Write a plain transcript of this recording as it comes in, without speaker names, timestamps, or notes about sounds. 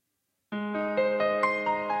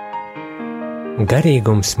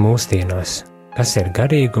Garīgums mūsdienās. Kas ir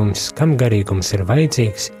garīgums, kam garīgums ir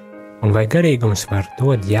vajadzīgs, un vai garīgums var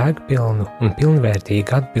dot jēgpilnu un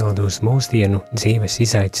pilnvērtīgu atbildi uz mūsdienu dzīves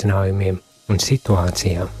izaicinājumiem un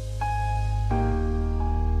situācijām?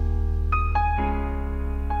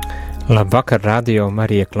 Labvakar, radio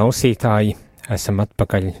Marija klausītāji! Esam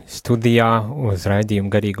atpakaļ studijā uz raidījumu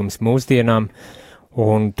Garīgums mūsdienām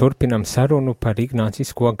un turpinam sarunu par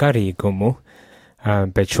ignācisko garīgumu,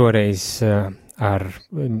 bet šoreiz ar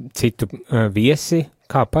citu viesi,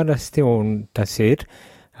 kā parasti, un tas ir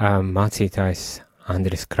mācītājs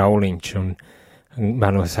Andris Krauliņš, un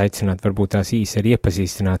vēlos aicināt varbūt tās īsi arī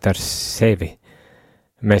iepazīstināt ar sevi.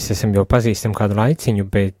 Mēs esam jau pazīstam kādu laiciņu,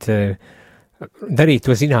 bet darīt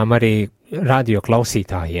to zinām arī radio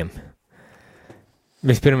klausītājiem.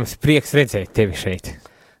 Vispirms prieks redzēt tevi šeit.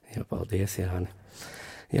 Jā, paldies, Jāni.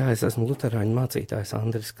 Jā, es esmu luterāņu mācītājs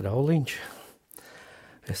Andris Krauliņš.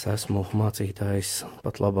 Es esmu mācītājs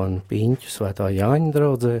pat labam Piņķu Svētā Jāņa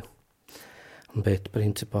draudzē, bet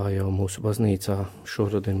principā jau mūsu baznīcā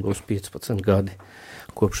šoruden būs 15 gadi,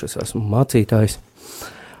 kopš es esmu mācītājs,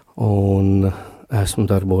 un esmu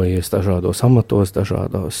darbojies dažādos amatos,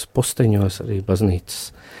 dažādos posteņos, arī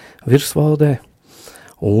baznīcas virsvaldē,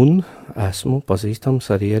 un esmu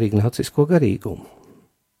pazīstams arī ar ignācisko garīgumu.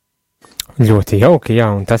 Ļoti jauki,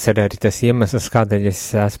 jā, un tas ir arī tas iemesls, kādēļ es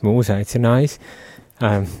esmu uzaicinājis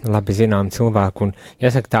labi zinām cilvēku, un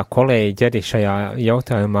jāsaka tā kolēģi arī šajā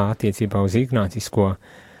jautājumā attiecībā uz ignācisko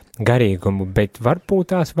garīgumu, bet varbūt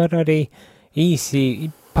tās var arī īsi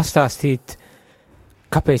pastāstīt,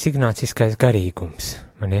 kāpēc ignāciskais garīgums.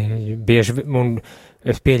 Bieži, un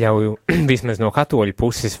es pieļauju, vismaz no katoļu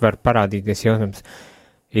puses var parādīties jautājums,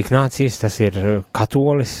 Ignācijs, tas ir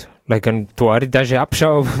katolis, lai gan to arī daži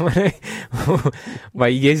apšauba, vai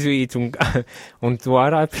jezuīts, un to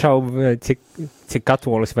arī apšauba, cik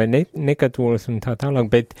katolis vai nekatolis un tā tālāk,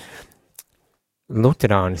 bet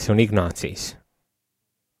Luterānis un Ignācijs.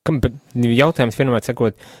 Jautājums vienmēr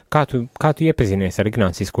sakot, kā tu iepazinies ar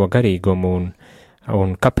ignācisko garīgumu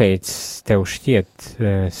un kāpēc tev šķiet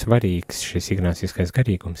svarīgs šis ignāciskais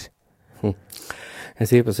garīgums? Es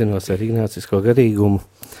iepazinos ar ignācisko garīgumu,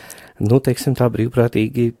 teiksim tā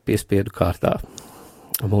brīvprātīgi piespiedu kārtā.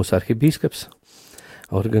 Mūsu arhibīskaps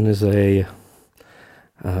organizēja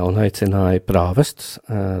un aicināja prāvestus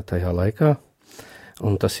tajā laikā,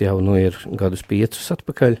 un tas jau ir gadus 5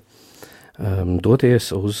 atpakaļ, doties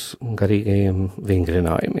uz garīgajiem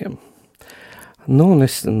vingrinājumiem. Un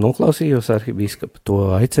es noklausījos arhibīskapa to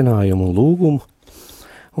aicinājumu un lūgumu,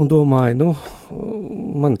 un domāju,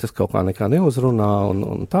 man tas kaut kā nekā neuzrunā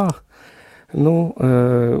un tā.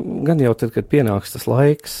 Gan jau tad, kad pienāks tas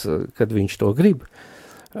laiks, kad viņš to grib,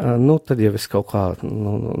 tad jau es kaut kā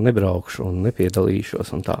nebraukšu un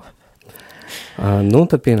nepiedalīšos un tā.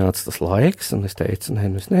 Tad pienāca tas laiks, un es teicu,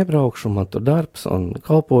 es nebraukšu, man tur darbs un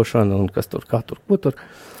kalpošana un kas tur, kā tur, ko tur.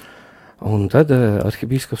 Un tad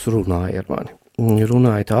arhibīskaps runāja ar mani.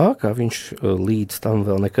 Runāja tā, ka viņš līdz tam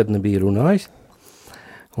vēl nekad nebija runājis,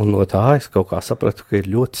 un no tā es kaut kā sapratu, ka ir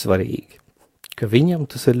ļoti svarīgi, ka viņam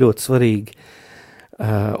tas ir ļoti svarīgi,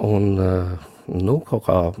 un kaut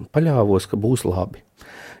kā paļāvos, ka būs labi.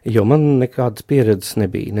 Jo man nekādas pieredzes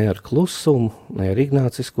nebija ne ar klusumu, ne ar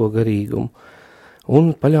ignācisko garīgumu,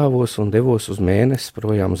 un paļāvos un devos uz mēnesi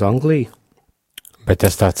projām uz Angliju. Bet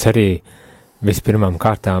tas tāds arī vispirmām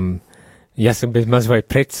kārtām, jāsaka, bez maz vai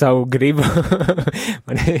pret savu gribu,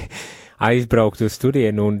 aizbraukt uz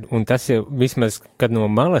turienu, un tas jau vismaz, kad no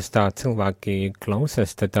malas tā cilvēki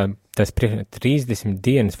klausās, tad tas 30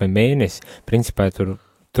 dienas vai mēnesi, principā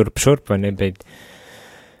turp šurp, vai ne, bet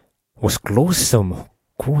uz klusumu,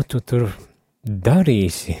 ko tu tur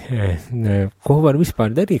darīsi, ko var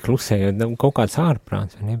vispār darīt klusējot, kaut kāds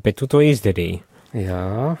ārprāts, vai ne, bet tu to izdarīji.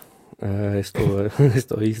 Jā, es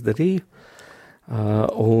to izdarīju,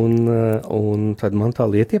 un tad man tā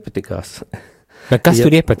lieta iepatikās. Bet kas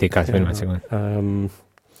tur iepatīkās vienmēr cikot?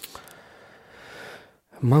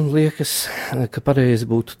 Man liekas, ka pareizi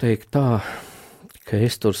būtu teikt tā, ka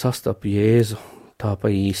es tur sastapu Jēzu tā pa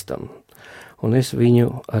īstam, un es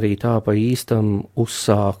viņu arī tā pa īstam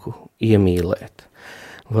uzsāku iemīlēt.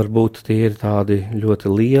 Varbūt tie ir tādi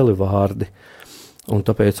ļoti lieli vārdi, un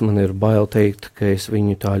tāpēc man ir bail teikt, ka es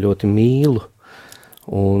viņu tā ļoti mīlu,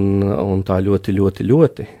 un tā ļoti, ļoti,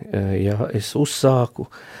 ļoti, ja es uzsāku,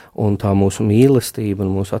 un tā mūsu mīlestība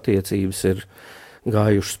un mūsu attiecības ir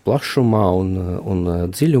gājušas plašumā un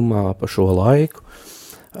dziļumā pa šo laiku,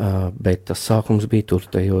 bet tas sākums bija tur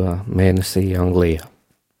tajā mēnesī Anglijā.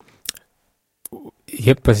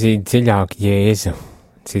 Iepazīt dziļāk Jēzu,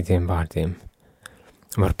 citiem vārdiem.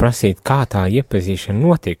 Var prasīt, kā tā iepazīšana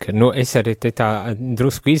notika. Es arī te tā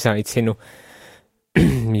drusku izaicinu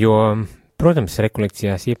jo, protams,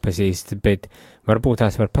 rekolekcijās iepazīst, bet varbūt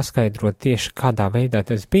tās var paskaidrot tieši kādā veidā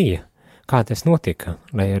tas bija, kā tas notika,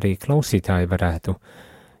 lai arī klausītāji varētu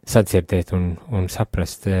sadzirdēt un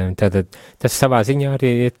saprast. Tātad tas savā ziņā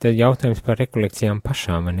arī ir jautājums par rekolekcijām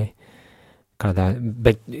pašām, ne?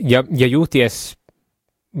 Bet ja jūties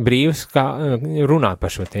brīvs, kā runāt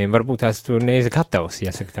par šo tēmu, varbūt tās tu neesi gatavs,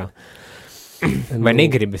 jāsaka tā. Vai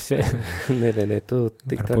negribas? Nē, tu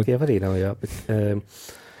tik tā jau arī nav, jā, bet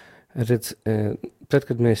redz, tad,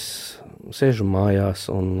 kad mēs sēžam mājās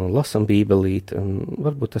un lasam bībelīti, un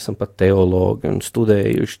varbūt esam pat teologi un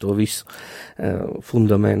studējuši to visu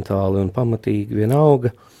fundamentāli un pamatīgi,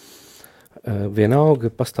 vienalga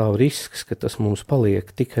pastāv risks, ka tas mums paliek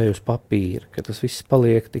tikai uz papīra, ka tas viss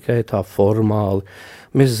paliek tikai tā formāli.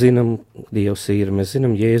 Mēs zinām, Dievs ir, mēs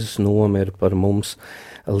zinām, Jēzus nomira par mums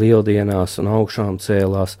lieldienās un augšām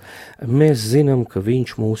cēlās. Mēs zinām, ka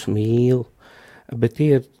viņš mūs mīl, bet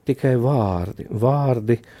tie ir tikai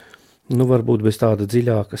vārdi, nu varbūt bez tāda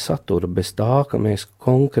dziļāka satura, bez tā, ka mēs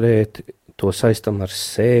konkrēti to saistam ar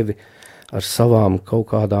sevi, ar savām kaut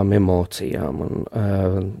kādām emocijām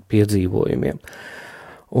un piedzīvojumiem.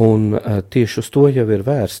 Un tieši uz to jau ir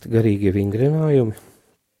vērsti garīgie vingrinājumi,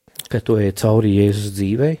 ka tu ej cauri Jēzus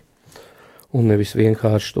dzīvei, un nevis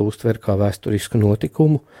vienkārši to uztver kā vēsturisku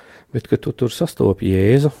notikumu, bet ka tu tur sastopi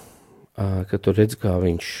Jēzu, ka tu redz, kā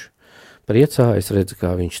viņš priecājas, redz,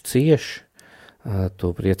 kā viņš cieš,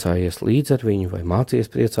 tu priecājies līdz ar viņu, vai mācies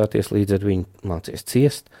priecāties līdz ar viņu, mācies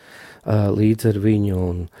ciest līdz ar viņu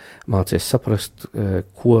un mācies saprast,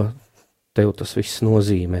 ko tev tas viss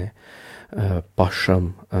nozīmē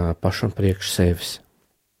pašam priekš sevis.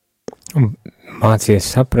 Mācies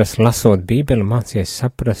saprast, lasot Bībeli, mācies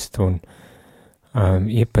saprast un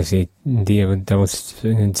iepazīt Dievu daudz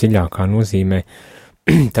dziļākā nozīmē.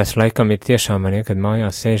 Tas laikam ir tiešām, kad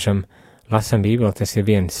mājās sēžam, lasam Bībeli, tas ir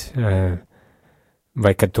viens,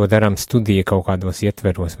 vai kad to darām studiju kaut kādos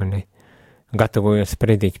ietveros, vai ne? Gatavojos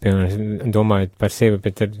prediķi, piemēram, domājot par sevi,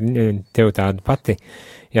 bet ar tev tādu pati,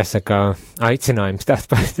 jāsaka, aicinājums tāds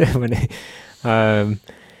pats, vai ne?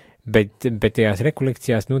 Bet tajās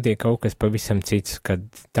rekolekcijās notiek kaut kas pavisam cits, kad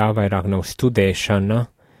tā vairāk nav studēšana,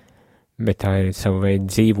 bet tā ir sava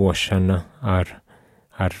veida dzīvošana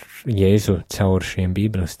ar Jēzu caur šiem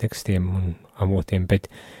Bībeles tekstiem un avotiem,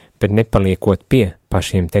 bet nepaliekot pie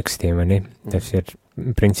pašiem tekstiem, vai ne? Tas ir,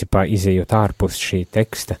 principā, izejot ārpus šī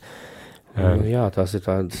teksta. Jā, tās ir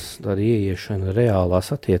tāda ieiešana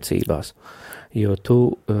reālās attiecībās, jo tu,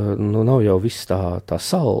 nav jau viss tā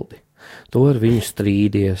saldi. Tu ar viņu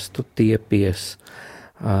strīdies, tu tiepies,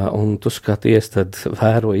 un tu skaties, tad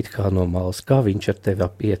vēro it kā no malas, kā viņš ar tevi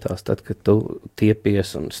apietās, tad, kad tu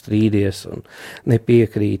tiepies un strīdies un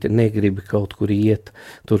nepiekrīti, negribi kaut kur iet,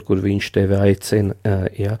 tur, kur viņš tevi aicina,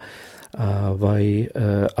 jā, vai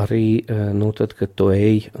arī, tad, kad tu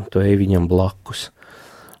ej viņam blakus.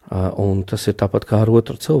 Un tas ir tāpat kā ar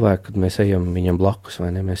otru cilvēku, kad mēs ejam viņam blakus, vai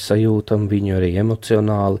ne, mēs sajūtam viņu arī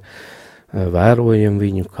emocionāli, vērojam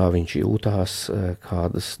viņu, kā viņš jūtās,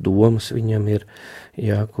 kādas domas viņam ir,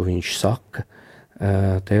 jā, ko viņš saka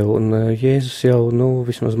tev, un Jēzus jau,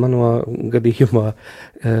 vismaz manā gadījumā,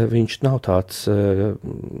 viņš nav tāds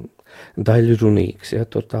daļrunīgs, ja,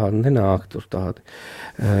 tur tā nenāk, tur tādi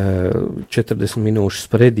 40 minūšu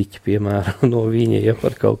sprediķi, piemēram, no viņa, ja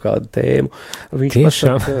par kaut kādu tēmu. Viņš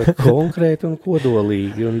pasaka konkrēti un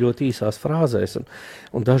kodolīgi un ļoti īsās frāzēs,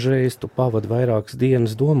 un dažreiz tu pavadi vairākas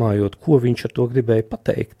dienas domājot, ko viņš ar to gribēja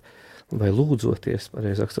pateikt, vai lūdzoties,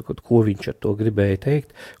 pareizāk sakot, ko viņš ar to gribēja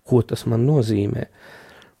teikt, ko tas man nozīmē.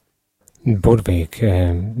 Burvīgi,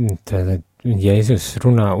 tad Jēzus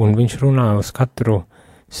runā, un viņš runā uz katru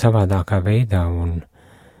savādākā veidā, un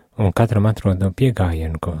katram atrod no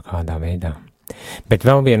pieejamību kaut kādā veidā. Bet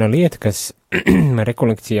vēl viena lieta, kas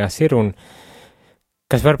rekolekcijās ir, un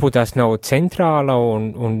kas varbūt tās nav centrāla,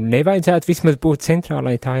 un nevajadzētu vismaz būt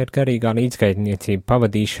centrālai, tā ir garīgā līdzgaitniecība,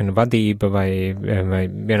 pavadīšana, vadība, vai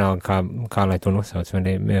vienalga, kā lai to nosauc, vai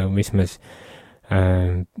ne, vismaz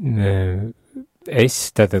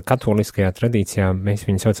tātad katoliskajā tradīcijā mēs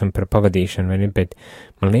viņu saucam par pavadīšanu, vai ne, bet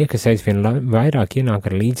man liekas aizvien vairāk ienāk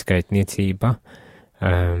ar līdzgaitniecība,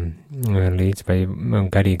 vai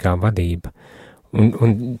garīgā vadība.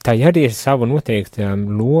 Un tā arī ir sava noteikta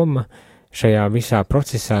loma šajā visā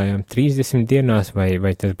procesā 30 dienās,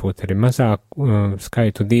 vai tas būtu arī mazāk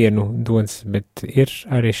skaitu dienu dots, bet ir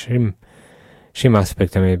arī šim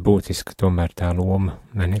aspektam ir būtiska tomēr tā loma,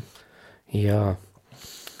 vai ne? Jā.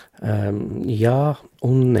 Jā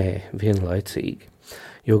un nē vienlaicīgi,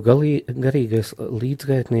 jo garīgais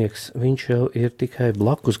līdzgaitnieks, viņš jau ir tikai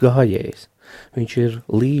blakus gājējs, viņš ir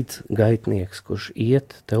līdzgaitnieks, kurš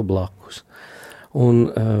iet tev blakus, un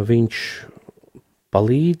viņš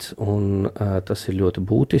palīdz, un tas ir ļoti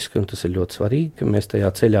būtiski, un tas ir ļoti svarīgi, ka mēs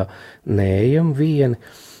tajā ceļā neejam vieni,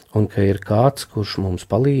 un ka ir kāds, kurš mums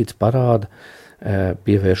palīdz, parāda,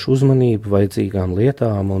 pievērš uzmanību vajadzīgām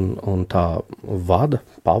lietām un tā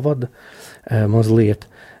pavada mazliet,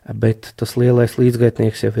 bet tas lielais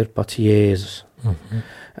līdzgaitnieks jau ir pats Jēzus.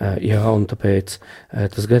 Jā, un tāpēc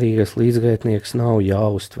tas garīgais līdzgaitnieks nav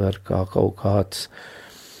jāuztver kā kaut kāds,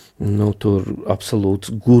 tur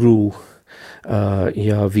absolūts gurū,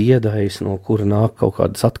 viedais, no kura nāk kaut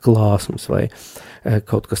kādas atklāsmes vai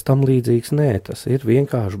kaut kas tam līdzīgs. Nē, tas ir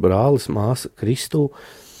vienkārši brālis, māsa Kristū,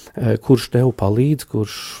 kurš tev palīdz,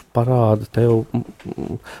 kurš parāda tev,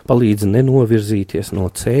 palīdz nenovirzīties no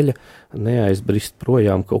ceļa, neaizbrist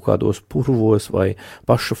projām kaut kādos purvos vai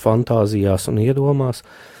paša fantāzijās un iedomās,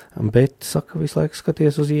 bet saka visu laiku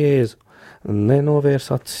skaties uz Jēzu,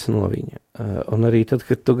 nenovērs acis no viņa. Un arī tad,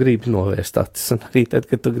 kad tu gribi novērst acis, un arī tad,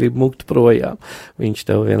 kad tu gribi mukt projām, viņš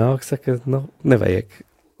tev vienalga saka, nevajag,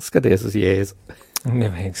 skaties uz Jēzu.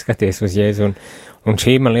 Nevajag skaties uz Jēzu, un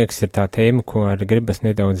šī, man liekas, ir tā tēma, ko arī gribas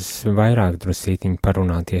nedaudz vairāk drusītiņi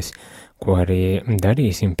parunāties, ko arī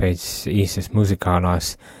darīsim pēc īsas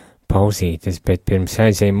muzikālās pauzītes, bet pirms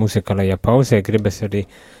aizējām muzikālajā pauzē gribas arī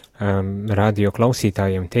radio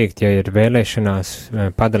klausītājiem teikt, ja ir vēlēšanās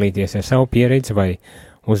padalīties ar savu pieredzi vai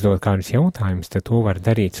uzdot kādus jautājumus, tad to var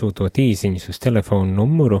darīt sūtot īziņus uz telefonu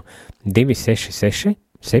numuru 266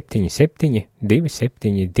 77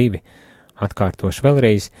 272. Atkārtošu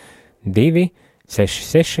vēlreiz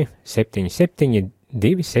 266 77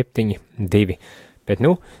 272. Bet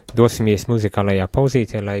dosimies muzikālajā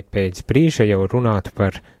pauzītē, lai pēc brīža jau runātu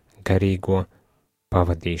par garīgo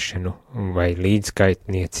pavadīšanu vai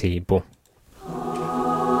līdzgaitniecību.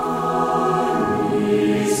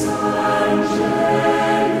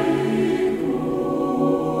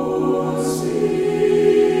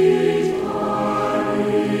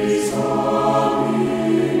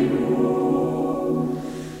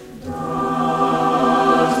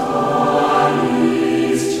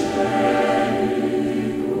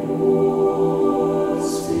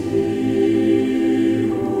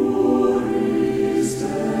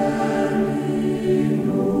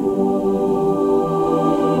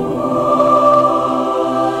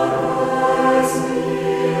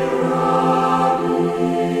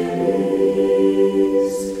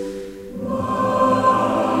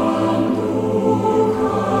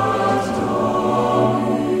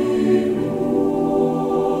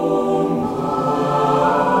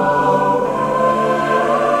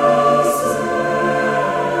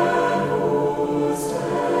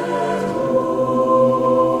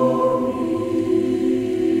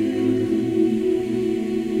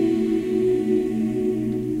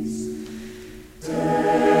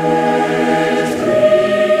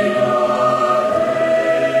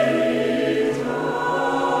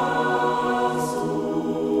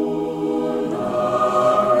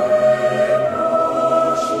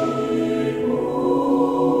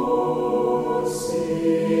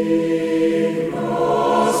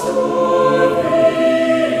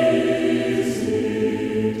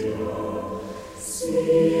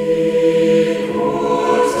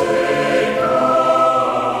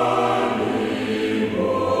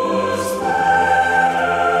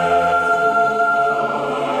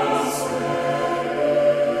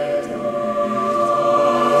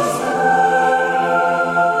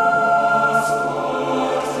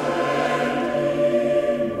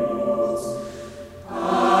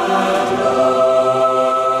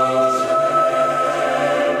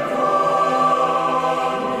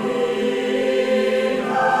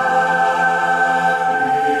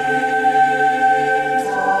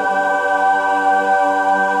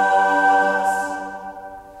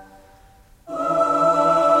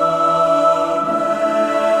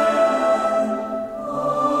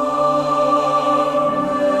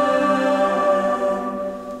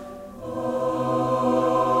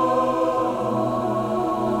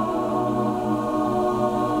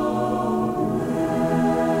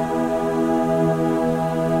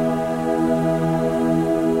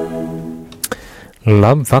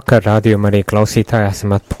 Labvakar, rādījuma arī klausītāji,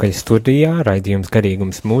 esam atpakaļ studijā, raidījums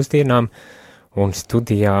garīgums mūsdienām, un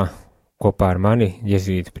studijā kopā ar mani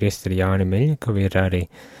jezuītu priesteri Jāni Meļņikovi ir arī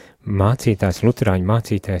mācītājs, luterāņu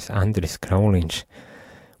mācītājs Andris Krauliņš.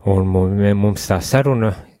 Un mums tā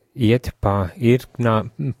saruna iet par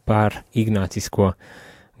ignācisko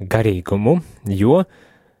garīgumu, jo,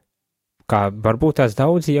 kā varbūt tās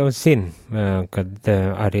daudzi jau zina, kad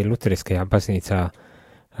arī luteriskajā baznīcā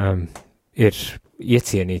ir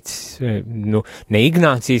iecienīts, ne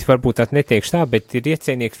Ignācijas, varbūt tā neteikšu tā, bet ir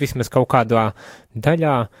iecienīts vismaz kaut kādā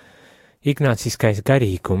daļā ignāciskais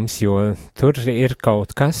garīgums, jo tur ir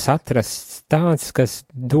kaut kas atrasts tāds, kas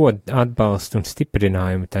dod atbalstu un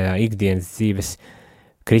stiprinājumu tajā ikdienas dzīves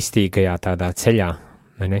kristīgajā tādā ceļā,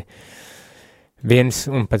 vai ne? Viens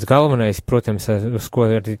un pats galvenais, protams, uz ko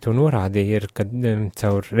arī tu norādīji, ir, ka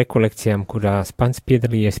caur rekolekcijām, kurās pants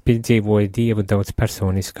piedalījies, piedzīvoja Dievu daudz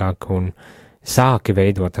personiskāk un sāki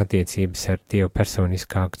veidot attiecības ar Dievu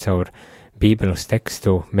personiskāk caur Bībeles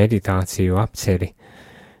tekstu, meditāciju, apceri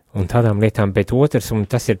un tādām lietām, bet otrs, un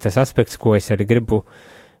tas ir tas aspekts, ko es arī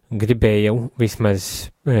gribēju vismaz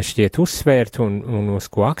šķiet uzsvērt un uz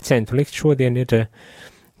ko akcentu likt šodien, ir,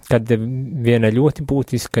 kad viena ļoti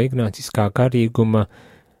būtiska ignāciskā garīguma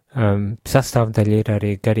sastāvdaļa ir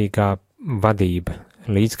arī garīgā vadība,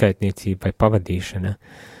 līdzgaitniecība vai pavadīšana.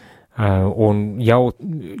 Un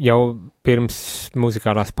jau pirms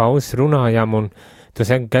muzikālās pauzes runājām, un tu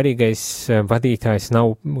saki, garīgais vadītājs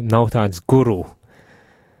nav tāds guru.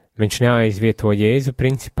 Viņš neaizvieto Jēzu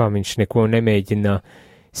principā, viņš neko nemēģina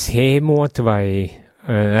schēmot vai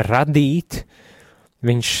radīt,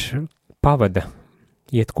 viņš pavada,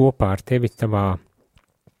 iet kopā ar tevi tavā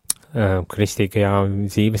kristīgajā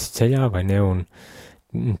dzīves ceļā, vai ne,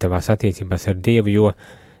 un tavās attiecībās ar Dievu, jo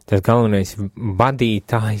tas galvenais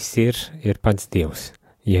vadītājs ir pats Dievs,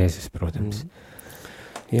 Jēzus, protams.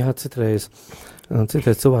 Jā, citreiz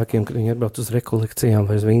cilvēkiem, kad viņi atbrauc uz rekolekcijām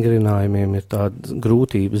vai uz vingrinājumiem, ir tādas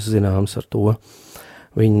grūtības zināmas ar to.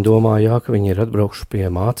 Viņi domā, jā, ka viņi ir atbraukuši pie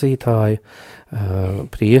mācītāja,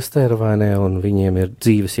 priestera vai ne, un viņiem ir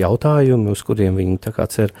dzīves jautājumi, uz kuriem viņi tā kā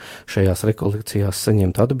cer šajās rekolekcijās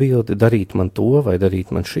saņemt atbildi, darīt man to vai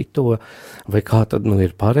darīt man šito, vai kā tad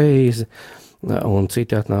ir pareizi. Un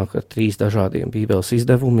citi atnāk ar 3 dažādiem bībeles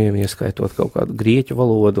izdevumiem, ieskaitot kaut kādu grieķu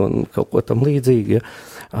valodu un kaut ko tam līdzīgi, ja?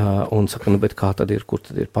 Un saka, bet kā tad ir, kur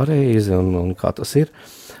tad ir pareizi un kā tas ir.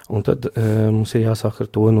 Un tad mums ir jāsāk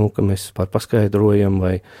ar to, ka mēs paskaidrojam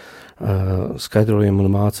vai skaidrojam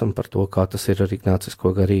un mācam par to, kā tas ir ar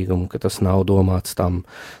ignācisko garīgumu, ka tas nav domāts tam,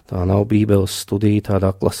 tā nav bībeles studija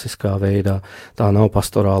tādā klasiskā veidā, tā nav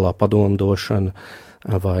pastorālā padomdošana,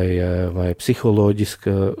 vai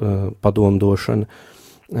psiholoģiska padomdošana,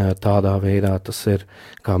 tādā veidā tas ir,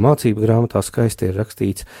 kā mācību grāmatā skaisti ir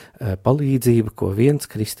rakstīts, palīdzība, ko viens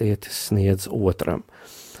kristietis sniedz otram.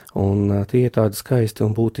 Un tie ir tādi skaisti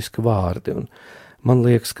un būtiski vārdi, un man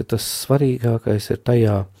liekas, ka tas svarīgākais ir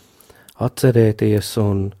tajā atcerēties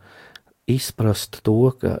un izprast to,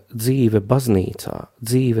 ka dzīve baznīcā,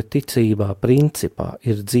 dzīve ticībā, principā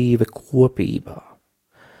ir dzīve kopībā.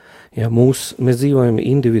 Ja, mēs dzīvojam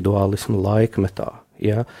individuālismu laikmetā,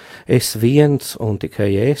 ja, es viens un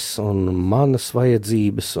tikai es un manas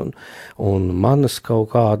vajadzības un manas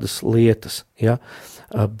kaut kādas lietas, ja,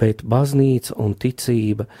 bet baznīca un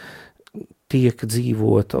ticība tiek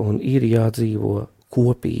dzīvota un ir jādzīvo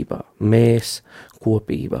kopībā, mēs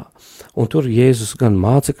kopībā. Un tur Jēzus gan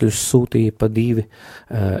mācekļus sūtīja pa 2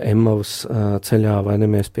 Emmavas ceļā, vai ne,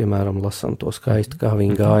 mēs, piemēram, lasām to skaisti, kā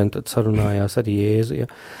viņi gāja, un tad sarunājās ar Jēzu, ja?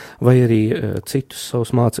 Vai arī citus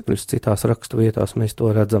savus mācekļus citās rakstu vietās mēs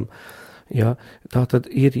to redzam. Ja? Tā tad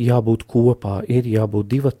ir jābūt kopā, ir jābūt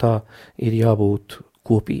divatā, ir jābūt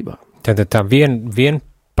kopībā. Tad tā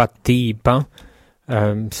vienpatība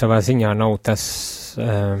savā ziņā nav tas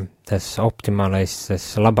optimālais, tas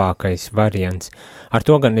labākais variants. Ar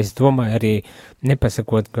to gan es domāju arī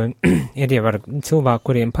nepasakot, ka ir jau ar cilvēku,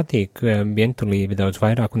 kuriem patīk vientulība daudz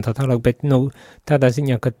vairāk un tā tālāk, bet tādā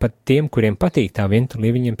ziņā, ka pat tiem, kuriem patīk tā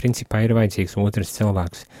vientulība, viņiem principā ir vajadzīgs otrs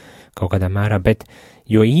cilvēks kaut kādā mērā, bet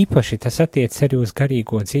jo īpaši tas attiec arī uz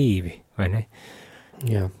garīgo dzīvi, vai ne?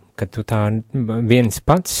 Jā. Kad tu tā viens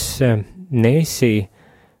pats neesi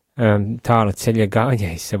tāla ceļa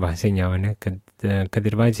gājējs savā ziņā, vai ne? Kad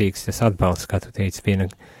ir vajadzīgs tas atbalsts, kā tu teici, viena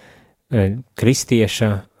kristieša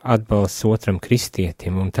atbalsts otram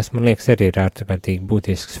kristietim, un tas, man liekas, arī ir ārkārtīgi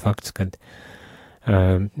būtisks fakts, kad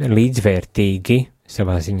līdzvērtīgi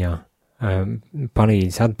savā ziņā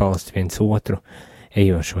palīdz atbalst viens otru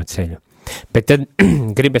ejošo ceļu. Bet tad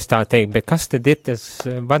gribas tā teikt, bet kas tad ir tas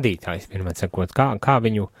vadītājs, vienmēr sakot, kā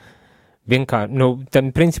viņu vienkārši,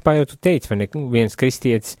 tad principā jau tu teici, vai ne, viens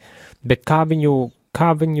kristietis, bet kā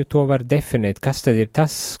viņu to var definēt, kas tad ir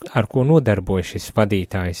tas, ar ko nodarbojas šis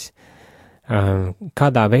vadītājs,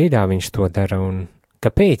 kādā veidā viņš to dara un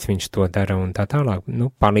kāpēc viņš to dara un tā tālāk,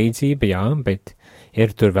 palīdzība, jā, bet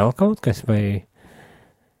ir tur vēl kaut kas vai?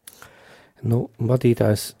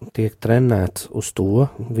 Vadītājs tiek trenēts uz to,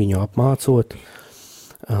 viņu apmācot,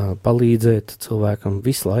 palīdzēt cilvēkam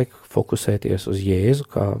visu laiku fokusēties uz Jēzu,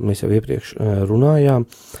 kā mēs jau iepriekš runājām.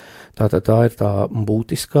 Tātad tā ir tā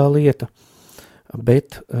būtiskā lieta,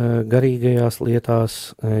 bet garīgajās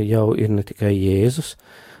lietās jau ir ne tikai Jēzus,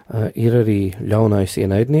 ir arī ļaunais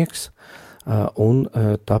ienaidnieks, un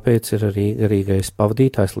tāpēc ir arī garīgais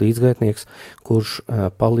pavadītājs, līdzgaitnieks, kurš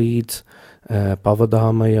palīdz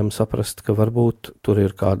pavadāmajam saprast, ka varbūt tur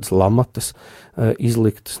ir kādas lamatas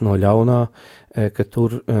izliktas no ļaunā, ka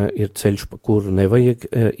tur ir ceļš, pa kuru nevajag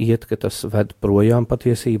iet, ka tas ved projām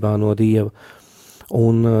patiesībā no Dieva.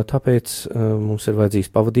 Un tāpēc mums ir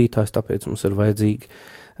vajadzīgs pavadītājs, tāpēc mums ir vajadzīgi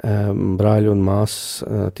brāļi un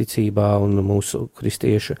māsas ticībā un mūsu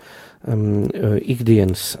kristieša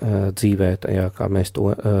ikdienas dzīvē, tajā, kā mēs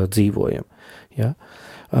to dzīvojam. Ja?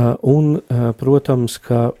 Un, protams,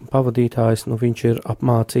 ka pavadītājs, viņš ir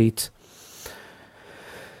apmācīts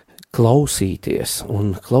klausīties,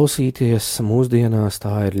 un klausīties mūsdienās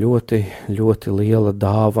tā ir ļoti, ļoti liela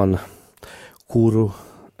dāvana, kuru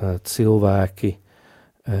cilvēki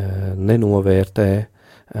nenovērtē,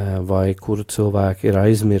 vai kuru cilvēki ir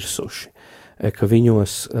aizmirsuši, ka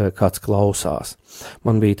viņos kāds klausās.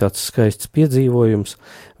 Man bija tāds skaists piedzīvojums,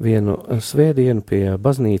 vienu svētdienu pie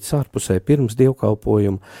baznīcas ārpusē pirms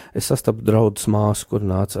dievkalpojuma es sastapu draudzes māsu, kur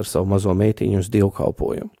nāca ar savu mazo meitiņu uz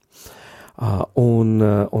dievkalpojumu. Un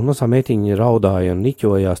mazā meitiņa raudāja un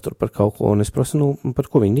niķojās tur par kaut ko, un es prasu, par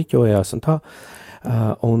ko viņa niķojās un tā.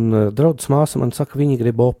 Un draudzes māsa man saka, viņi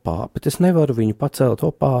grib opā, bet es nevaru viņu pacelt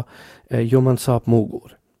opā, jo man sāp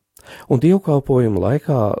mugura. Un dievkalpojuma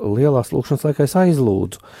laikā, lielās lūkšanas laikā es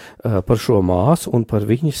aizlūdzu par šo māsu un par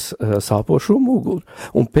viņas sāpošo muguru.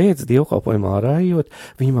 Un pēc dievkalpojuma ārējot,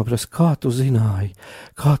 viņa man prasa, kā tu zināji,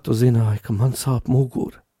 ka man sāp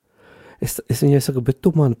mugura? Es viņai saku, bet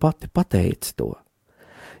tu man pati pateici to.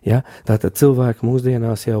 Ja? Tātad cilvēki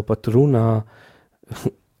mūsdienās jau pat runā,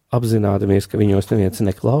 apzinādamies, ka viņos neviens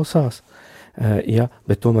neklausās, ja?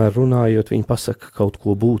 Bet tomēr runājot, viņi pasaka kaut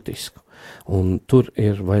ko būtisku. Un tur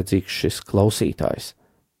ir vajadzīgs šis klausītājs.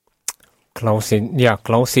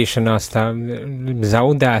 Klausīšanās tā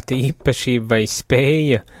zaudēta īpašība vai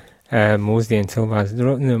spēja mūsdienu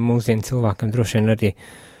cilvēkam droši vien arī,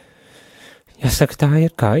 jāsaka, tā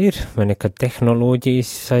ir kā ir, vai nekad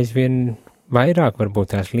tehnoloģijas aizvien vairāk varbūt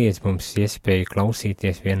tās liedz mums iespēju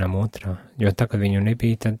klausīties vienam otrā, jo tā, kad viņu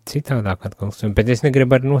nebija, tad citādāk atkal. Bet es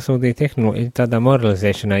negribu arī nosūtīt tehnoloģiju, tādā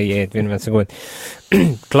moralizēšanā iet, vienmēr sakot,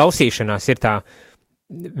 klausīšanās ir tā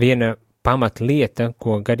viena pamatlieta,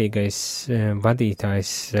 ko garīgais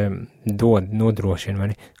vadītājs nodrošina, vai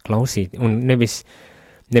ne? Klausīt, un nevis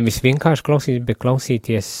vienkārši klausīt, bet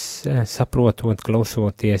klausīties, saprotot,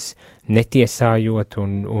 klausoties, netiesājot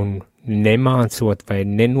un nemācot vai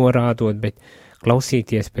nenorādot, bet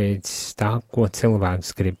klausīties pēc tā, ko cilvēks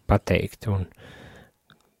grib pateikt un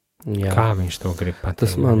kā viņš to grib pateikt.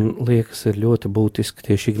 Tas man liekas ir ļoti būtiski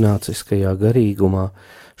tieši ignāciskajā garīgumā,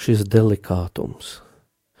 šis delikātums.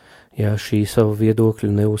 Jā, šī savu viedokļu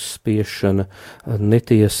neuzspiešana,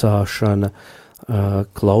 netiesāšana,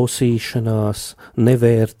 klausīšanās,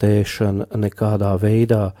 nevērtēšana nekādā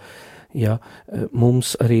veidā. Ja,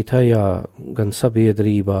 mums arī tajā gan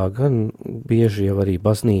sabiedrībā, gan bieži jau arī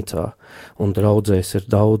baznīcā un draudzēs ir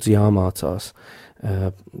daudz jāmācās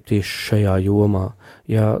tieši šajā jomā.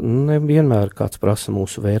 Ja, nevienmēr kāds prasa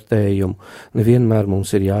mūsu vērtējumu, nevienmēr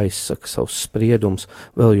mums ir jāizsaka savs spriedums,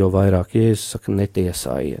 vēl jau vairāk Jēzus saka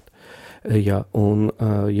netiesājiet. Ja, un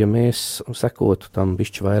ja mēs sekotu tam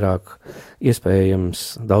bišķi vairāk,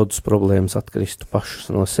 iespējams daudz problēmas atkristu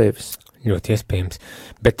pašas no sevis. Ļoti iespējams.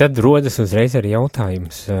 Bet tad rodas uzreiz arī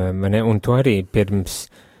jautājums, un to arī pirms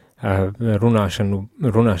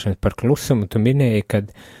runāšanas par klusumu tu minēji,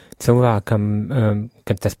 kad cilvēkam,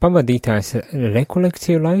 kad tas pavadītājs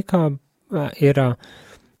rekolekciju laikā ir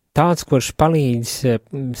tāds, kurš palīdz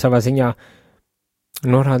savā ziņā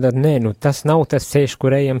norādāt, tas nav tas ceļš,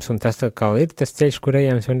 kur ejams, un tas atkal ir tas ceļš, kur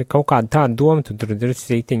ejams, un kaut kāda tāda doma, tu tur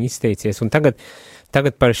druscītiņi izteicies, un tagad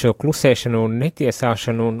par šo klusēšanu un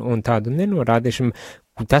netiesāšanu un tādu nenorādīšanu,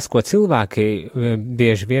 tas, ko cilvēki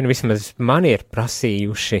bieži vien vismaz man ir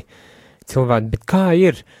prasījuši cilvēki, bet kā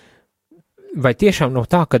ir, vai tiešām nav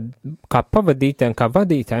tā, ka kā pavadītājiem, kā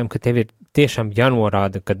vadītājiem, ka tev ir tiešām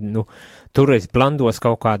jānorāda, ka, tur es blandos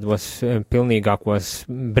kaut kādos pilnīgākos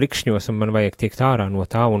brikšņos un man vajag tiekt ārā no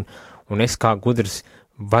tā, un es kā gudrs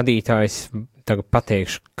vadītājs tagad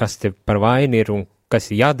pateikšu, kas te par vaini ir un kas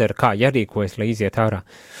ir jādara, kā jārīkojas, lai iziet ārā.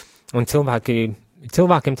 Un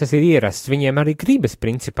cilvēkiem tas ir ierasts, viņiem arī gribas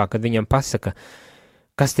principā, kad viņam pasaka,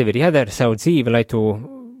 kas tev ir jādara savu dzīvi, lai tu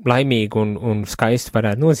laimīgi un skaisti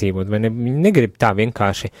varētu nodzīvot, vai ne? Viņi negrib tā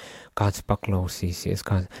vienkārši, kāds paklausīsies,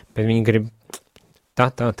 bet viņi grib tā,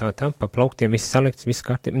 pa plauktiem viss salikts, viss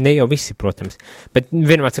kārtībā, ne jau visi, protams, bet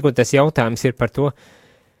vienmēr sakot, tas jautājums ir par to,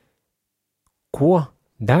 ko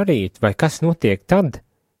darīt, vai kas notiek tad,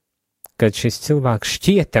 kad šis cilvēks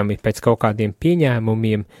šķietami pēc kaut kādiem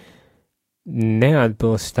pieņēmumiem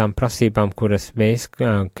neatbilst tām prasībām, kuras mēs,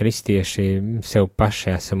 kristieši, sev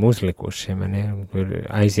paši esam uzlikuši, kur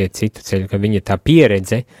aiziet citu ceļu, ka viņa tā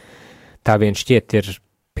pieredze, tā vien šķiet ir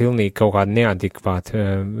pilnīgi kaut kāda neadekvāta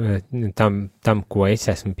tam, ko es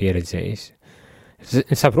esmu pieredzējis.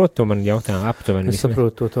 Es saprotu, to man jautā aptuveni. Es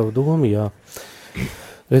saprotu to tavu domu, jā.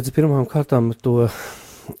 Redzi, pirmām kārtām to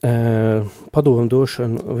padomu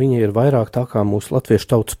došanu, viņa ir vairāk tā kā mūsu latviešu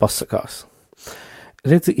tautas pasakās.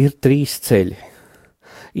 Redzi, ir 3 ceļi.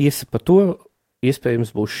 Iesi pa to,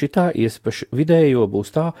 iespējams būs šitā, iesi pa vidējo būs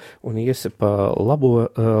tā, un iesi pa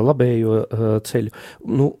labējo ceļu,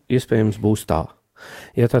 iespējams būs tā.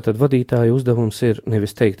 Ja tātad vadītāja uzdevums ir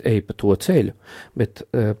nevis teikt, ej pa to ceļu, bet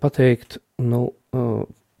pateikt,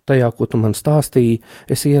 tajā, ko tu man stāstīji,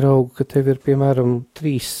 es ieraugu, ka tev ir, piemēram,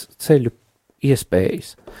 3 ceļu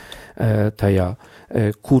iespējas tajā,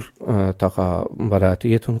 kur tā kā varētu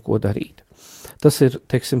iet un ko darīt. Tas ir,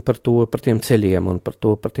 teiksim, par tiem ceļiem un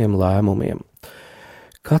par tiem lēmumiem.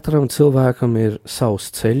 Katram cilvēkam ir savs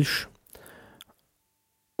ceļš,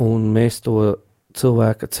 un mēs to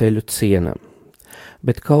cilvēka ceļu cienam.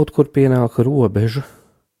 Bet kaut kur pienāk robeža,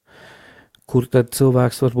 kur tad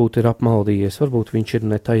cilvēks varbūt ir apmaldījies, varbūt viņš ir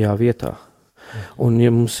ne tajā vietā. Un ja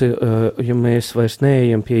mēs vairs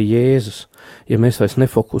neejam pie Jēzus, ja mēs vairs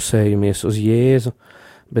nefokusējamies uz Jēzu,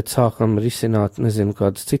 bet sākam risināt, nezinu,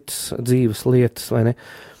 kādas citas dzīves lietas, vai ne,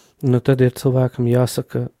 tad ir cilvēkam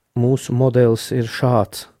jāsaka, mūsu modelis ir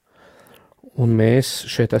šāds. Un mēs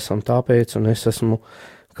šeit esam tāpēc, un es esmu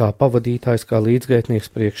kā pavadītājs, kā līdzgaitnieks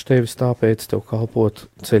priekš tevis, tāpēc tev kalpot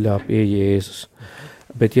ceļā pie Jēzus.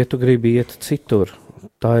 Bet, ja tu gribi iet citur,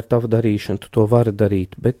 tā ir tava darīšana, tu to vari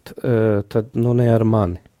darīt, bet tad, ne ar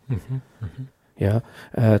mani. Ja?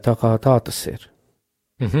 Tā kā tā tas ir.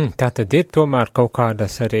 Tā tad ir tomēr kaut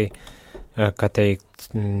kādas arī, kā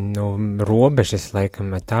teikt, robežas,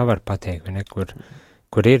 laikam, tā var pateikt, ne,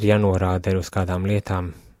 kur ir jānorāda uz kādām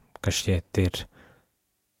lietām, kas šķiet ir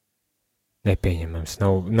nepieņemams.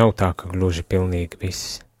 Nav tā, ka gluži pilnīgi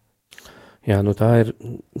viss. Jā, tā ir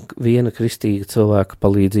viena kristīga cilvēka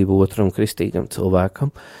palīdzība otram kristīgam cilvēkam,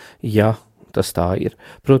 ja tas tā ir.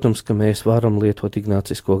 Protams, ka mēs varam lietot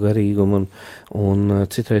ignācisko garīgumu, un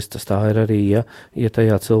citreiz tas tā ir arī, ja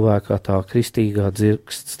tajā cilvēkā tā kristīgā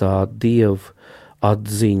dzirksts, tā dievu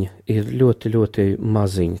atziņa ir ļoti, ļoti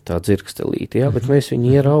maziņa, tā dzirkstelīte, bet mēs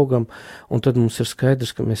viņu ieraugam, un tad mums ir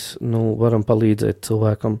skaidrs, ka mēs, varam palīdzēt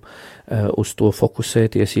cilvēkam uz to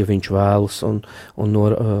fokusēties, ja viņš vēlas, un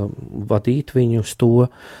vadīt viņu uz to,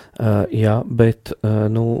 bet,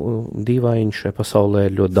 dīvaini šajā pasaulē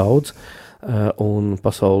ir ļoti daudz, un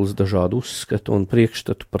pasaules dažādu uzskatu un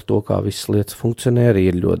priekšstatu par to, kā visas lietas funkcionē,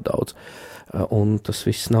 arī ir ļoti daudz. Un tas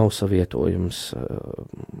viss nav savietojams,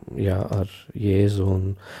 ar Jēzu un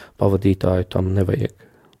pavadītāju tam nevajag.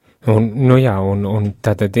 Un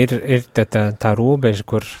tātad ir tā robeža,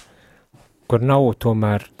 kur nav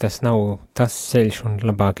tomēr, tas nav tas ceļš un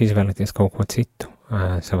labāk izvēlēties kaut ko citu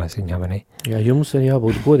savā ziņā, vai ne? Jā, jums ir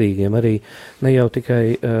jābūt godīgiem, arī ne jau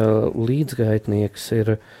tikai līdzgaitnieks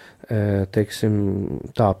ir, teiksim,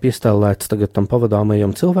 tā piestēlēts tagad tam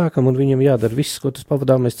pavadāmajam cilvēkam, un viņam jādara viss, ko tas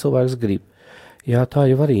pavadāmais cilvēks grib. Jā, tā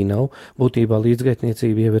jau arī nav. Būtībā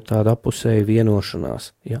līdzgaitniecība jau ir tāda apusēja vienošanās.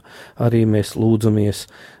 Ja? Arī mēs lūdzamies,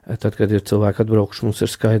 tad, kad ir cilvēki atbraukši, mums ir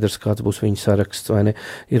skaidrs, kāds būs viņa saraksts, vai ne?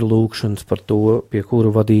 Ir lūkšanas par to, pie kuru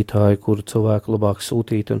vadītāju, kuru cilvēku labāk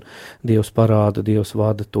sūtīt, un Dievs parāda, Dievs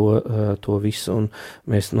vada to visu, un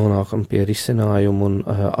mēs nonākam pie risinājumu un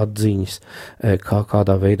atziņas,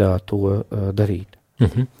 kādā veidā to darīt.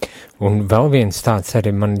 Un vēl viens tāds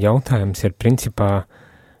arī man jautājums ir principā,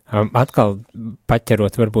 atkal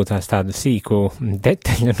paķerot varbūt tādu sīku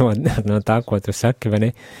detaļu no tā, ko tu saki, vai ne,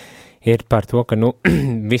 ir par to, ka,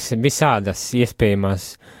 visādas iespējamās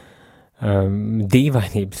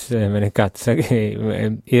dīvainības, vai ne, kā tu saki,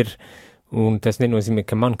 ir, un tas nenozīmē,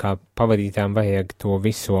 ka man kā pavadītājam vajag to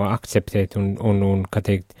visu akceptēt un kā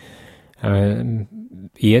teikt,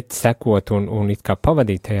 iet, sekot un it kā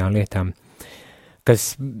pavadīt tajā lietām,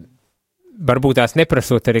 kas varbūt tās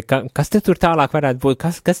neprasot arī, kas te tur tālāk varētu būt,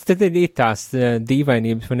 kas tad ir tās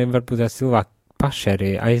dīvainības, vai ne, varbūt tās cilvēki paši arī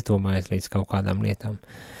aizdomājas līdz kaut kādām lietām.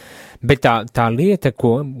 Bet tā lieta,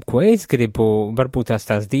 ko es gribu, varbūt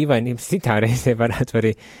tās dīvainības citā reizē varētu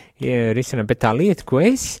arī risināt, bet tā lieta, ko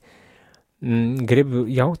es gribu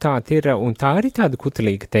jautāt ir, un tā arī tāda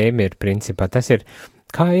kutelīga tēma ir principā, tas ir,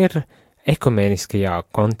 kā ir ekumeniskajā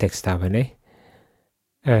kontekstā, vai ne?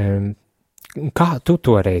 Kā tu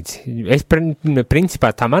to redzi? Es, principā,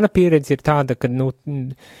 tā mana pieredze ir tāda, ka,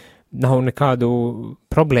 nav nekādu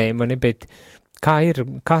problēmu, ne, bet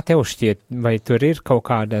kā tev šķiet, vai tur ir kaut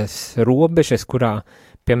kādas robežas, kurā,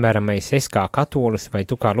 piemēram, es kā katolis vai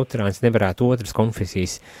tu kā luterāns nevarētu otras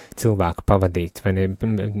konfesijas cilvēku pavadīt, vai ne,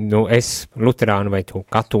 nu, es luterānu vai tu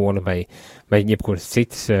katoli vai jebkuras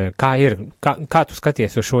citas, kā tu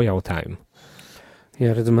skaties uz šo jautājumu?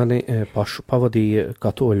 Jā, redz, mani pašu pavadīja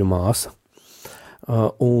katoļu māsa.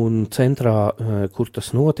 Un centrā, kur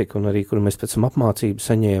tas notika, un arī, kur mēs pēc tam apmācību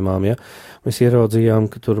saņēmām, ja, mēs ieraudzījām,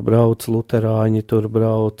 ka tur brauc luterāņi, tur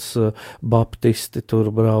brauc baptisti,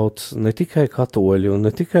 tur brauc ne tikai katoļi un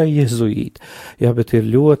ne tikai jezuīti, ja, bet ir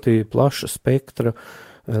ļoti plaša spektra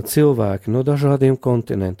cilvēki no dažādiem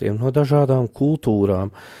kontinentiem, no dažādām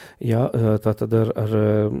kultūrām, ja, tātad ar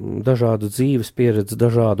dažādu dzīves pieredzi,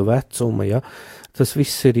 dažādu vecumu, ja, tas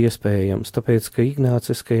viss ir iespējams, tāpēc, ka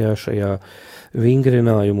ignāciskajā šajā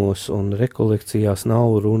vingrinājumos un rekolekcijās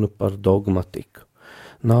nav runa par dogmatiku.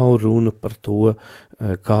 Nav runa par to,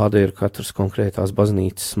 kāda ir katras konkrētās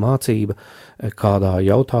baznīcas mācība, kādā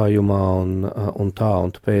jautājumā un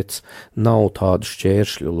tāpēc nav tādu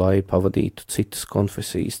šķēršļu, lai pavadītu citas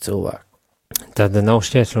konfesijas cilvēku. Tad nav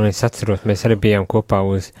šķēršļu, un es atceros, mēs arī bijām kopā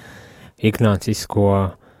uz Ignācija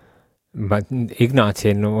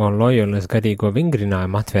no Lojolas garīgo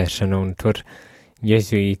vingrinājumu atvēršanu, un tur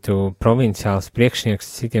jezuītu provinciāls priekšnieks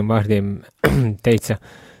citiem vārdiem teica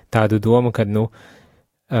tādu domu,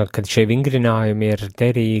 kad šie vingrinājumi ir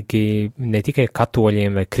derīgi ne tikai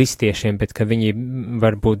katoļiem vai kristiešiem, bet ka viņi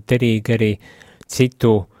var būt derīgi arī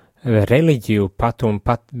citu reliģiju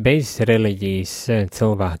pat bez reliģijas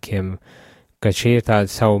cilvēkiem, ka šī ir tāda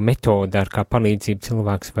savu metoda, ar kā palīdzību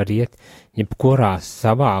cilvēks var iet jebkurā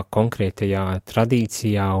savā konkrētajā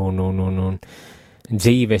tradīcijā un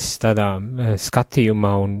dzīves tādā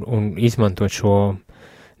skatījumā un izmantot šo,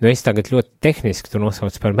 es tagad ļoti tehniski to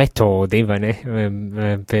nosaucu par metodi, vai ne,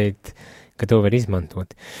 bet, ka to var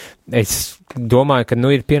izmantot. Es domāju, ka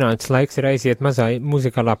ir pienācis laiks aiziet mazā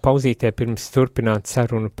muzikālā pauzītē pirms turpināt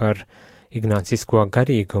sarunu par ignācisko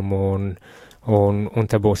garīgumu un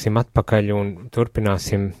te būsim atpakaļ un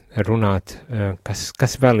turpināsim runāt,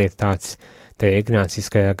 kas vēl ir tāds te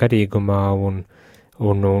ignāciskajā garīgumā un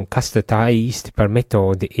kas tad tā īsti par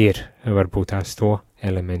metodi ir, varbūt tās to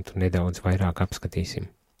elementu nedaudz vairāk apskatīsim.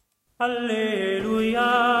 Alleluja!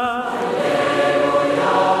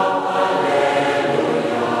 Alleluja!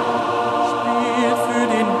 Alleluja! Spielt für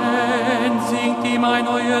den Herrn, singt ihm ein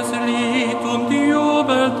neues Lied und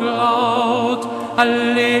jubelt laut.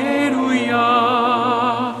 Alleluja!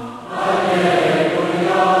 Alleluja!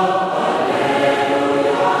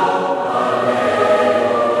 Alleluja! Alleluja!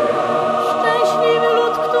 Szczęśliwy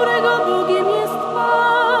lud, którego Bogiem jest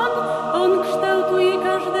Pan, On kształtuje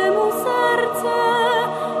każdemu serce.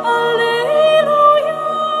 Alleluja!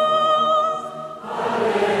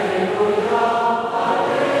 Alleluja!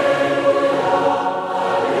 Alleluja! Alleluja!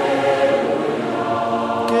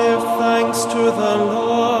 Give thanks to the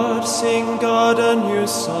Lord, sing God a new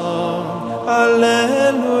song.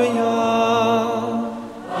 Alleluja!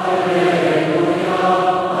 Alleluja! Alleluja!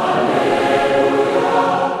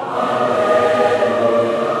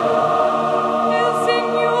 Alleluja! El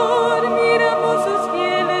Señor miramos sus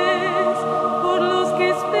fieles, por los que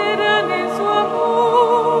esperan en su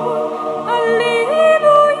amor. Alleluja!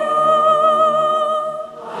 Alleluja!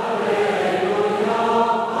 Alleluja! Alleluja!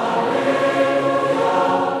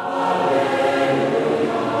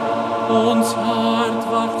 Ons hart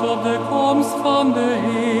wacht op de komst van de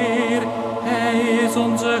Heer. Hij is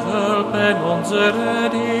onze hulp en onze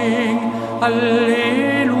redding.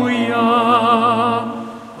 Alleluja!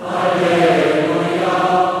 Alleluja!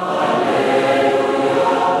 Alleluja!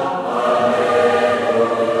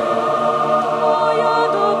 Twoja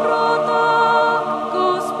dobrota,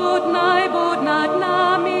 Gospod najbod nad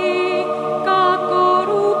nami, kako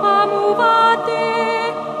rupa mu vate.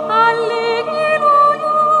 Alleluja!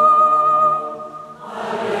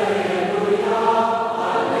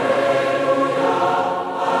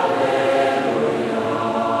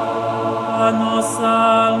 A nossa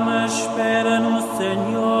alma espera no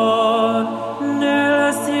Senhor,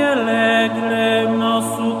 nele se alegre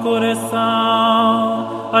nosso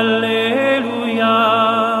coração. Aleluia.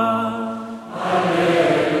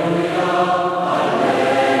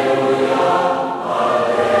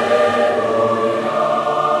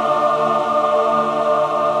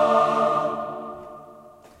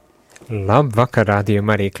 Labvakar,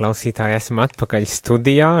 rādījuma arī klausītāji, esam atpakaļ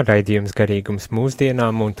studijā, raidījums garīgums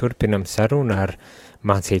mūsdienām un turpinam sarunu ar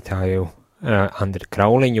mācītāju Andri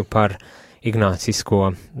Krauliņu par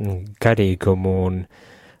ignācisko garīgumu un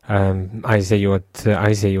aizejot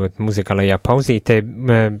muzikālajā pauzītē,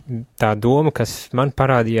 tā doma, kas man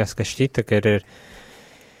parādījās, ka šķita, ka ir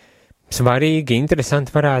svarīgi,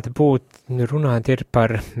 interesanti varētu būt runāt ir par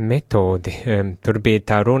metodi. Tur bija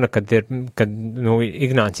tā runa, kad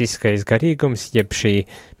ignāciskais garīgums, jeb šī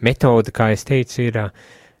metode, kā es teicu, ir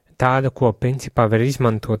tāda, ko principā var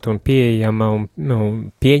izmantot un pieejama un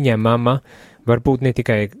pieņemama varbūt ne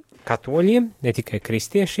tikai katoļiem, ne tikai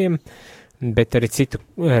kristiešiem, bet arī citu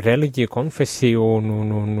reliģiju, konfesiju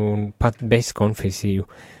un pat bez konfesiju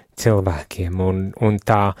cilvēkiem, un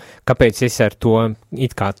tā, kāpēc es ar to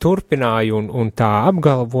it kā turpināju un tā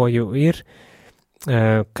apgalvoju, ir,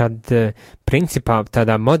 kad principā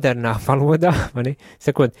tādā modernā valodā,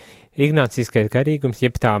 sakot, ignāciskais garīgums,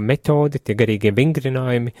 jeb tā metode, tie garīgie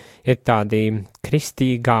vingrinājumi, ir tādi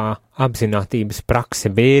kristīgā apzinātības prakse,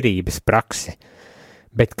 vērības prakse,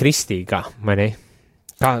 bet kristīgā, vai ne?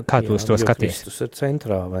 Kā tu uz to skaties? Kristus ir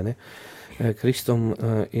centrā, vai ne? Kristum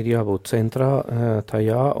ir jābūt centrā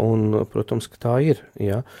tajā, un, protams, ka tā ir,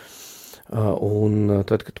 jā. Un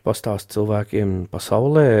tad, kad tu pastāsti cilvēkiem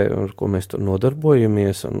pasaulē, ar ko mēs tur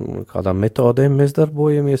nodarbojamies, un kādām metodēm mēs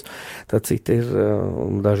darbojamies, tad citi ir,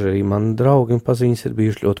 daži arī mani draugi un paziņas ir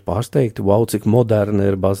bijuši ļoti pārsteigti, wow, cik moderna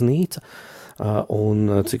ir baznīca, un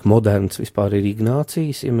cik moderns vispār ir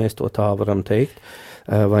Ignācijs, ja mēs to tā varam teikt,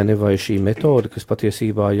 vai ne, vai šī metode, kas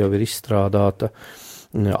patiesībā jau ir izstrādāta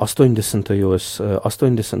 80.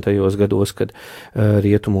 gados, kad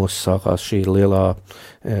rietumos sākās šī lielā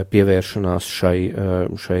pievēršanās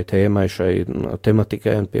šai tēmai, šai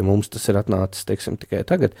tematikai, un pie mums tas ir atnācis, teiksim, tikai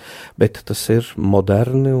tagad, bet tas ir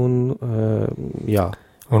moderni un jā.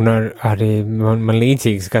 Un arī man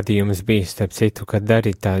līdzīgs gadījums bija, starp citu, kad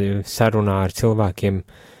arī tā sarunā ar cilvēkiem,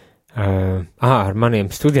 ar maniem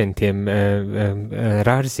studentiem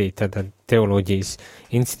Rārzī, tātad teoloģijas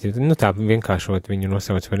institūta, tā vienkāršot viņu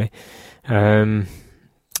nosauc, vai ne,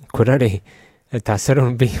 kur arī tā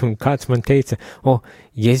saruna bija, un kāds man teica,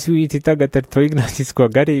 jezuīti tagad ar to ignācisko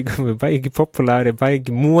garīgumu baigi populāri,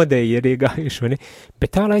 baigi modē ir iegājuši, vai ne,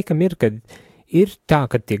 bet tā laikam ir, kad ir tā,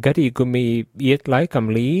 ka tie garīgumi iet laikam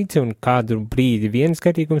līdzi, un kādu brīdi viens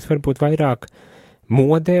garīgums varbūt vairāk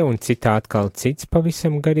modē, un citā atkal cits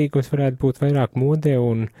pavisam garīgums varētu būt vairāk modē,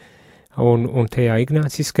 un tajā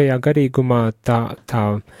ignāciskajā garīgumā tā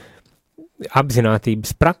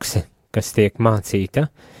apzinātības prakse, kas tiek mācīta,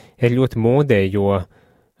 ir ļoti modē, jo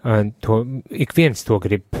ik viens to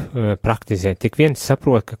grib praktizēt, ik viens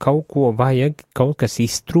saprot, ka kaut ko vajag, kaut kas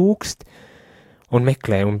iztrūkst, un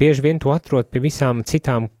meklē, un bieži vien to atrod pie visām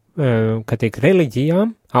citām, kā tiek,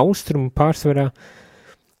 reliģijām, austrumu pārsvarā,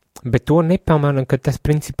 bet to nepamana, ka tas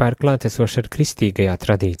principā ir klātesoši ar kristīgajā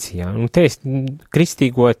tradīcijā. Un te es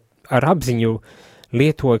kristīgo ar apziņu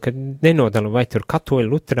lietoju, kad nenodalu vai tur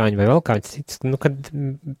katoļi, luterāņi vai vēl kāds cits, kad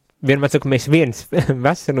vienmēr saku, mēs viens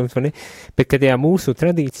veselums, vai ne, bet kad tajā mūsu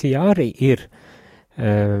tradīcijā arī ir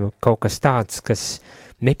kaut kas tāds, kas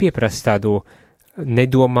nepieprasa tādu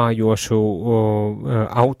nedomājošu,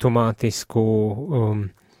 automātisku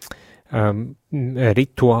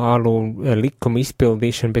rituālu, likumu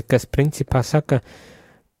izpildīšanu, bet kas principā saka,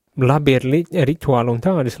 labi ir rituāli un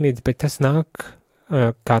tādas lietas, bet tas nāk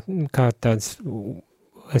kā tāds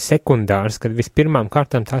sekundārs, kad vispirmām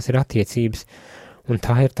kārtām tās ir attiecības, un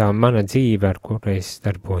tā ir tā mana dzīve, ar kuru es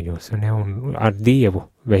darbojos, un ar Dievu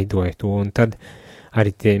veidoju to, un tad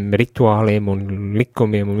arī tiem rituāliem un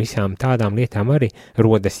likumiem un visām tādām lietām arī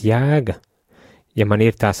rodas jēga, ja man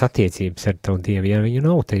ir tās attiecības ar tavu Dievu, ja viņu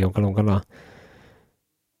nav, te jau galu galā.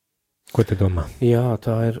 Ko tu domā? Jā,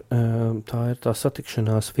 tā ir tā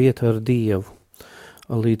satikšanās vieta ar Dievu,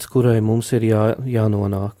 līdz kurai mums ir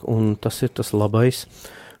jānonāk, un tas ir tas labais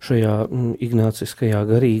šajā ignāciskajā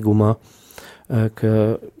garīgumā, ka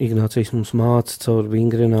Ignācijs mums māca caur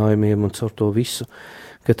vingrinājumiem un caur to visu,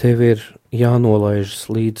 ka tev ir jānolaižas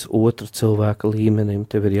līdz otra cilvēka līmenim,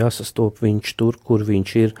 tev ir jāsastop viņš tur, kur viņš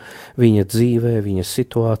ir, viņa dzīvē, viņa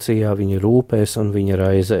situācijā, viņa rūpēs un viņa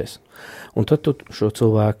raizēs. Un tad tu šo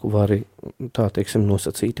cilvēku vari, tā teiksim,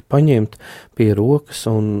 nosacīti paņemt pie rokas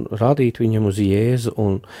un rādīt viņam uz Jēzu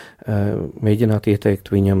un mēģināt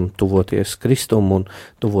ieteikt viņam tuvoties Kristum un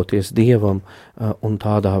tuvoties Dievam un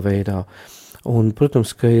tādā veidā. Un,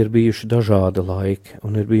 protams, ka ir bijuši dažādi laiki,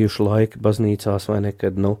 un ir bijuši laiki baznīcās vai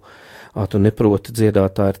nekad, tu neproti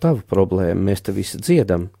dziedāt, tā ir tava problēma, mēs te visi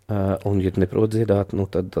dziedam, un, ja neproti dziedāt,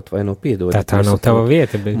 tad atvaino piedod. Tā nav tava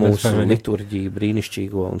vieta, bet mūsu liturģiju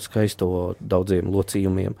brīnišķīgo un skaisto daudziem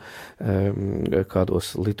locījumiem,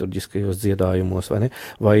 kādos liturģiskajos dziedājumos, vai ne?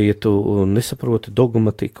 Vai, ja tu nesaproti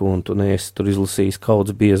dogmatiku, un tu neesi tur izlasījis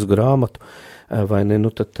kaudzes biezu grāmatu, vai ne,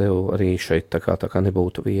 tad tev arī šeit tā kā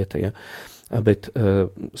nebūtu vieta, ja? Bet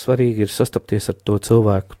svarīgi ir sastapties ar to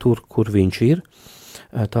cilvēku tur, kur viņš ir,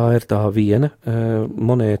 Tā ir tā viena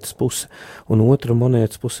monētas puse, un otra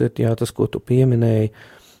monētas puse ir jā, tas, ko tu pieminēji.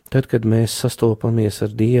 Tad, kad mēs sastopamies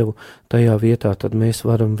ar Dievu tajā vietā, tad mēs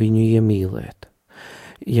varam viņu iemīlēt.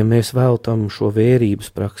 Ja mēs veltam šo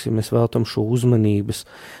vērības praksi, ja mēs veltam šo uzmanības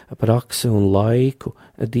praksi un laiku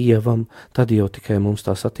Dievam, tad jau tikai mums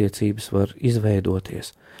tās attiecības var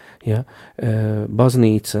izveidoties. Ja?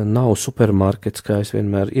 Baznīca nav supermarkets, kā es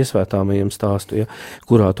vienmēr iesvētāmajiem stāstu, ja?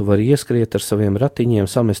 Kurā tu vari ieskriet ar saviem ratiņiem,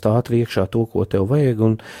 samest ātri iekšā to, ko tev vajag,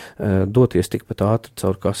 un doties tikpat ātri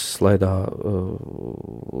caur kases slaidā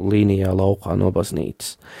līnijā laukā no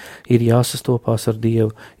baznīcas. Ir jāsastopās ar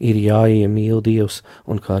Dievu, ir jāiemīl Dievs,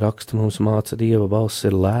 un kā raksta mums māca, Dieva balss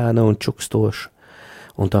ir lēna un čukstoša.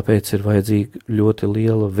 Un tāpēc ir vajadzīga ļoti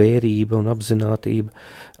liela vērība un apzinātība,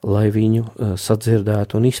 lai viņu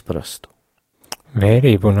sadzirdētu un izprastu.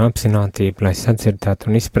 Vērība un apzinātība, lai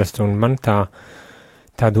sadzirdētu un izprastu, un man tā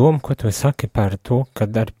doma, ko tu saki par to,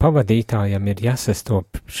 kad ar pavadītājiem ir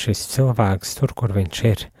jāsastop šis cilvēks tur, kur viņš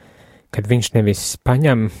ir, kad viņš nevis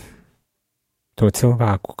paņem to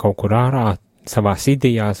cilvēku kaut kur ārā savās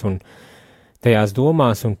idejās un tajās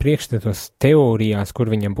domās un priekšstatos teorijās,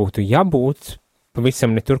 kur viņam būtu jābūt,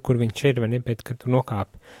 pavisam ne tur, kur viņš ir, vai ne, bet kad tu nokāp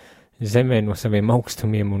zemē no saviem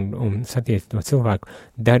augstumiem un satiec to cilvēku,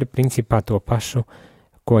 dari principā to pašu,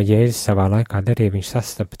 ko Jēzus savā laikā darīja, viņš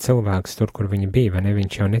sastapa cilvēkus tur, kur viņi bija, vai ne,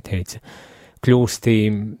 viņš jau neteica, kļūsti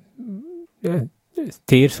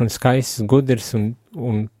tīrs un skaists, gudrs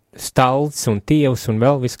un stalds un tievs un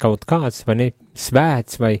vēl vis kaut kāds, vai ne,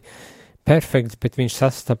 svēts vai perfekts, bet viņš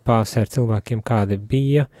sastapās ar cilvēkiem, kādi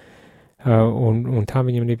bija, un tā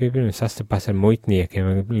viņam nebija, viņš sastapās ar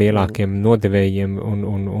muitniekiem, lielākiem nodevējiem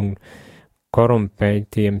un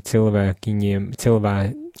korumpētiem cilvēkiem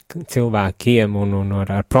un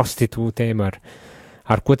ar prostitūtēm,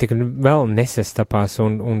 ar ko tik vēl nesastapās,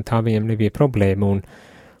 un tā viņam nebija problēma,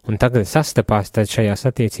 un tagad sastapās, tad šajās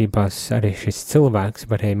attiecībās arī šis cilvēks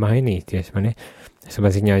varēja mainīties, vai ne?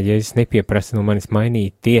 Savā ziņā, ja es nepieprasu no manis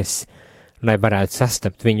mainīties, lai varētu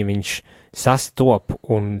sastapt viņu, viņš sastop,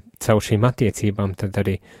 un caur šīm attiecībām tad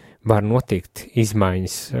arī var notikt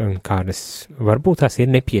izmaiņas, kādas varbūt tās ir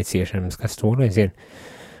nepieciešamas, kas to nezina,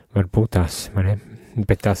 varbūt tās,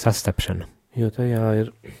 bet tā sastapšana. Jo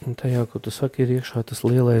tajā, ko tu saki, ir iekšā tas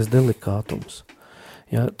lielais delikātums.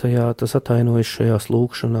 Ja, tajā tas atainojas šajās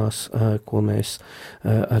lūkšanās, ko mēs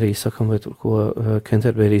arī sakam, vai ko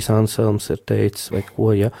Kenterberijs Anselms ir teicis, vai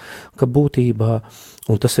ko, ja, ka būtībā,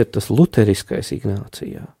 un tas ir tas luteriskais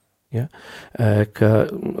Ignācijā, ja, ka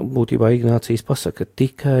būtībā Ignācijas pasaka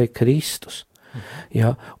tikai Kristus,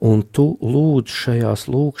 ja, un tu lūdz šajās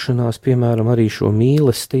lūkšanās, piemēram, arī šo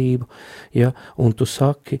mīlestību, ja, un tu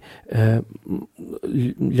saki,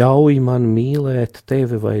 ļauj man mīlēt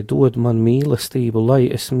tevi vai dod man mīlestību, lai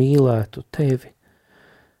es mīlētu tevi,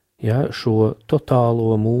 ja, šo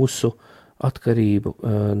totālo mūsu atkarību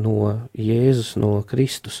no Jēzus, no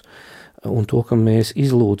Kristus, un to, ka mēs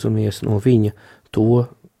izlūdzamies no viņa to,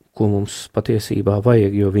 ko mums patiesībā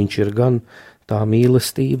vajag, jo viņš ir gan tā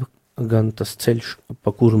mīlestība, gan tas ceļš,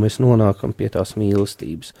 pa kuru mēs nonākam pie tās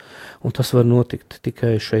mīlestības. Un tas var notikt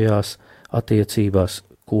tikai šajās attiecībās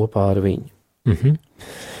kopā ar viņu. Mhm.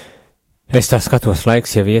 Es tā skatos,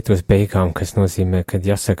 laiks jau iet uz beigām, kas nozīmē, ka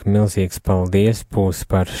jāsaka milzīgs paldies būs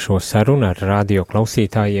par šo sarunu ar radio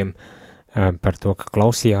klausītājiem, par to, ka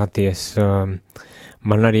klausījāties.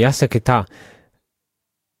 Man arī jāsaka tā,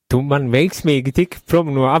 tu man veiksmīgi tik prom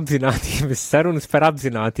no apzinātības, sarunas par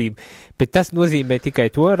apzinātību, bet tas nozīmē tikai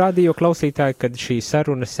to radio klausītāju, kad šī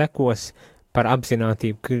saruna sekos par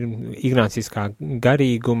apzinātību, ignāciskā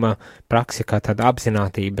garīguma praksi, kā tāda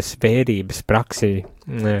apzinātības, vērības praksi,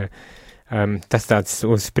 tas tāds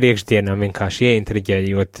uz priekšdienām vienkārši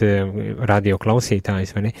ieintriģējot radio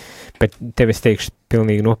klausītājus, vai ne? Bet tev es teikšu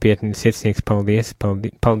pilnīgi nopietni, sirsnīgs paldies,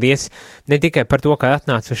 ne tikai par to, ka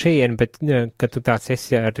atnācu šeit, bet ka tu tāds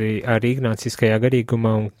esi arī ignāciskajā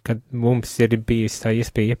garīgumā, un kad mums ir bijis tā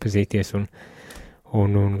iespēja iepazīties un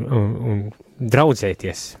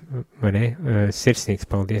draudzēties, vai ne? Sirsnīgs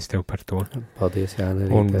paldies tev par to. Paldies, Jāni.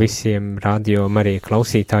 Un visiem radio Marija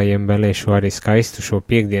klausītājiem vēlēšu arī skaistu šo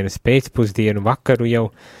piekdienas pēcpusdienu vakaru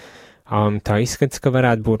jau. Tā izskats, ka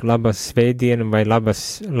varētu būt laba svētdiena vai laba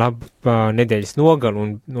nedēļas nogala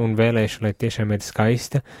un vēlēšu, lai tiešām ir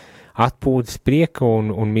skaista atpūtas prieka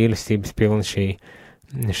un mīlestības pilna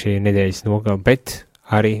šī nedēļas nogala, bet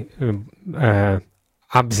arī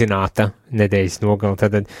apzināta nedēļas nogala,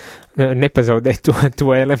 tad nepazaudēt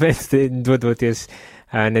to elementu, dodoties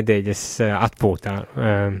nedēļas atpūtā,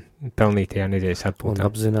 pelnītajā nedēļas atpūtā. Un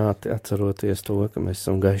apzināti atceroties to, ka mēs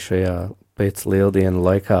esam gaišajā pēc lieldienu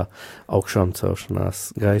laikā augšām celšanās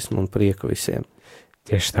gaismu un prieku visiem.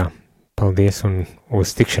 Tieši tā. Paldies un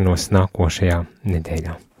uz tikšanos nākošajā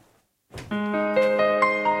nedēļā.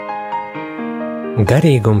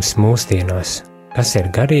 Garīgums mūsdienās. Kas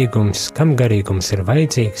ir garīgums, kam garīgums ir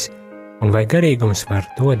vajadzīgs, un vai garīgums var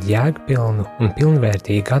dot jēgpilnu un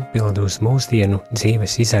pilnvērtīgu atbildi uz mūsdienu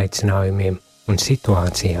dzīves izaicinājumiem un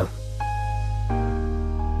situācijām?